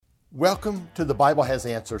Welcome to the Bible Has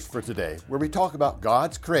Answers for today, where we talk about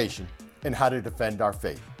God's creation and how to defend our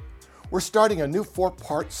faith. We're starting a new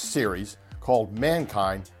 4-part series called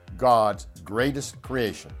Mankind, God's Greatest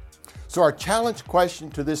Creation. So our challenge question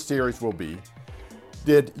to this series will be,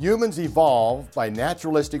 did humans evolve by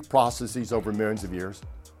naturalistic processes over millions of years,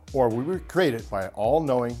 or were we created by an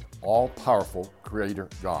all-knowing, all-powerful Creator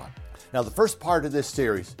God? Now the first part of this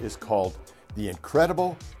series is called The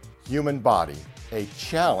Incredible Human Body, a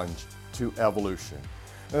challenge to evolution.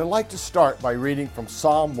 And I'd like to start by reading from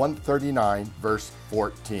Psalm 139, verse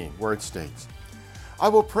 14, where it states, I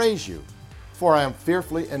will praise you, for I am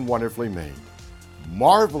fearfully and wonderfully made.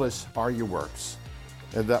 Marvelous are your works,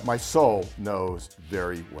 and that my soul knows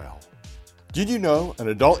very well. Did you know an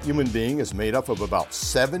adult human being is made up of about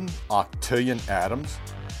 7 octillion atoms?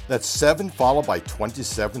 That's 7 followed by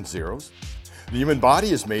 27 zeros. The human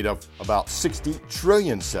body is made of about 60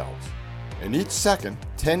 trillion cells. And each second,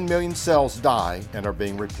 10 million cells die and are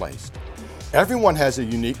being replaced. Everyone has a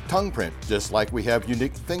unique tongue print, just like we have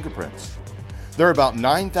unique fingerprints. There are about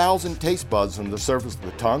 9,000 taste buds on the surface of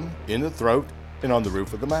the tongue, in the throat, and on the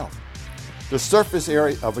roof of the mouth. The surface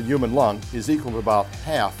area of a human lung is equal to about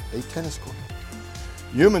half a tennis court.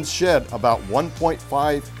 Humans shed about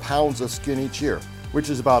 1.5 pounds of skin each year, which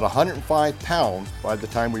is about 105 pounds by the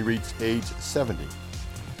time we reach age 70.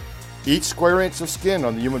 Each square inch of skin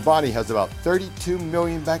on the human body has about 32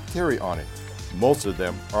 million bacteria on it. Most of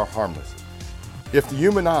them are harmless. If the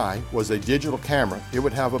human eye was a digital camera, it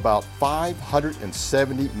would have about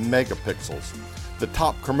 570 megapixels. The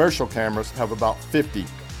top commercial cameras have about 50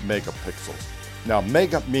 megapixels. Now,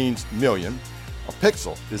 mega means million. A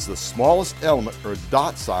pixel is the smallest element or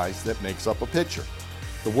dot size that makes up a picture.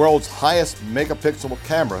 The world's highest megapixel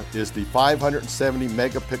camera is the 570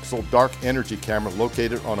 megapixel dark energy camera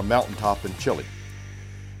located on a mountaintop in Chile.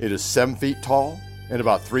 It is 7 feet tall and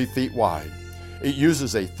about 3 feet wide. It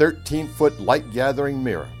uses a 13-foot light-gathering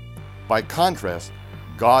mirror. By contrast,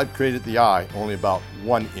 God created the eye only about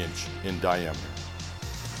 1 inch in diameter.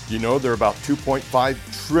 Do you know there are about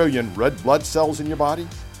 2.5 trillion red blood cells in your body?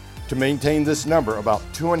 To maintain this number, about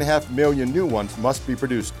 2.5 million new ones must be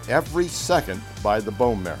produced every second by the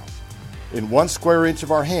bone marrow. In 1 square inch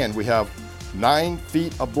of our hand, we have 9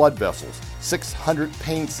 feet of blood vessels, 600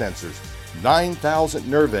 pain sensors, 9,000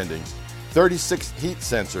 nerve endings, 36 heat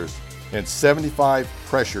sensors, and 75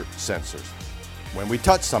 pressure sensors. When we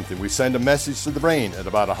touch something, we send a message to the brain at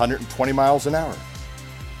about 120 miles an hour.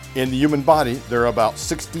 In the human body, there are about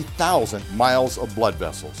 60,000 miles of blood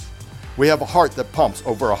vessels. We have a heart that pumps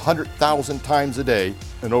over 100,000 times a day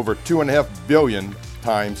and over 2.5 billion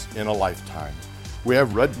times in a lifetime. We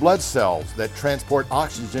have red blood cells that transport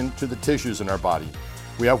oxygen to the tissues in our body.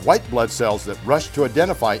 We have white blood cells that rush to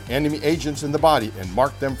identify enemy agents in the body and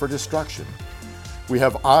mark them for destruction. We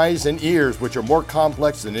have eyes and ears which are more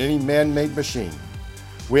complex than any man-made machine.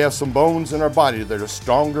 We have some bones in our body that are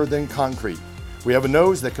stronger than concrete. We have a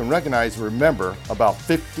nose that can recognize and remember about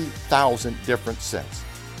 50,000 different scents.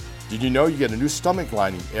 Did you know you get a new stomach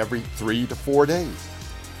lining every 3 to 4 days?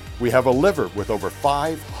 We have a liver with over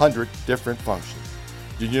 500 different functions.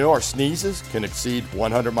 Did you know our sneezes can exceed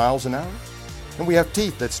 100 miles an hour? And we have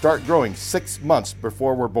teeth that start growing 6 months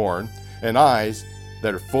before we're born and eyes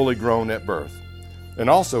that are fully grown at birth. And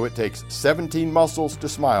also it takes 17 muscles to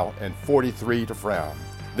smile and 43 to frown.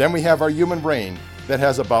 Then we have our human brain that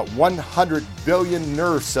has about 100 billion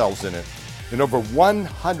nerve cells in it and over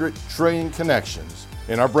 100 trillion connections.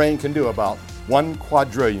 And our brain can do about 1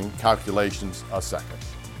 quadrillion calculations a second.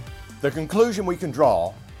 The conclusion we can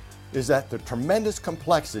draw is that the tremendous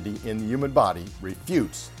complexity in the human body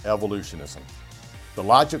refutes evolutionism. The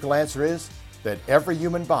logical answer is that every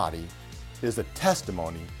human body is a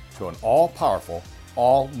testimony to an all-powerful,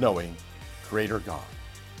 all-knowing Creator God.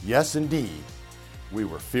 Yes, indeed, we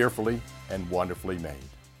were fearfully and wonderfully made.